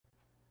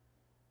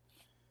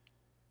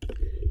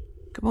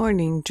Good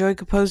morning. Joy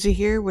Capozzi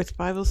here with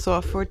Bible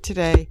Thought for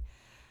today,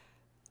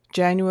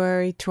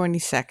 January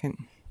 22nd.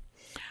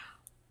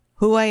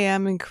 Who I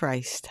am in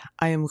Christ.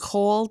 I am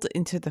called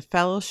into the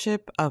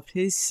fellowship of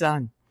His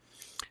Son.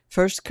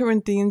 1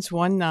 Corinthians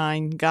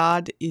 1:9.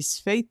 God is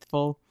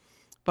faithful,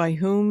 by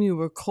whom you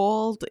were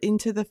called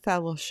into the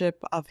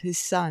fellowship of His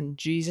Son,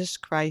 Jesus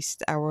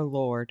Christ our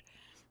Lord.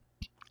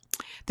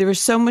 There is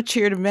so much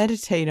here to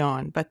meditate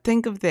on, but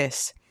think of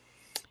this.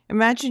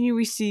 Imagine you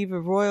receive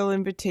a royal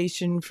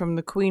invitation from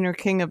the Queen or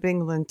King of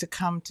England to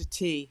come to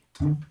tea.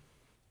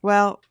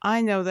 Well,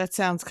 I know that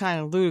sounds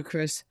kind of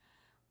ludicrous,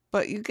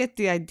 but you get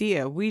the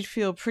idea. We'd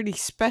feel pretty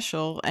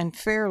special and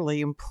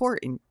fairly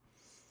important.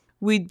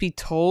 We'd be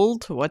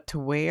told what to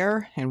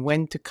wear and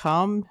when to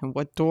come and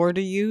what door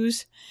to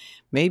use,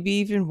 maybe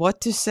even what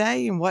to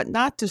say and what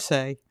not to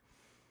say.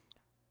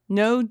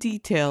 No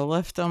detail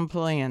left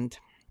unplanned.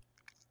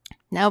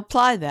 Now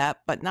apply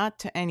that, but not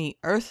to any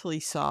earthly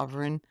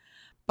sovereign,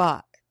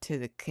 but to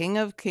the King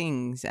of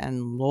Kings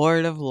and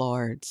Lord of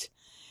Lords.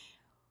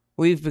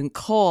 We've been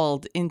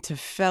called into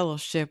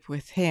fellowship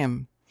with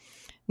Him,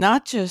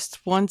 not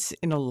just once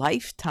in a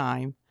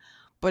lifetime,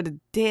 but a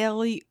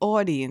daily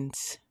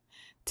audience.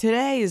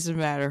 Today, as a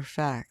matter of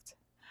fact.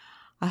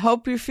 I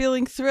hope you're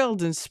feeling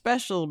thrilled and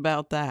special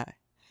about that.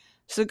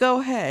 So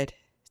go ahead,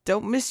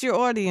 don't miss your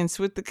audience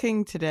with the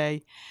King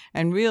today,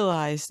 and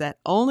realize that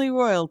only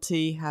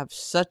royalty have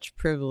such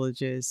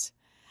privileges.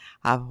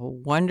 Have a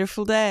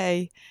wonderful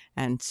day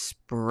and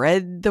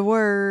spread the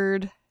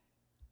word.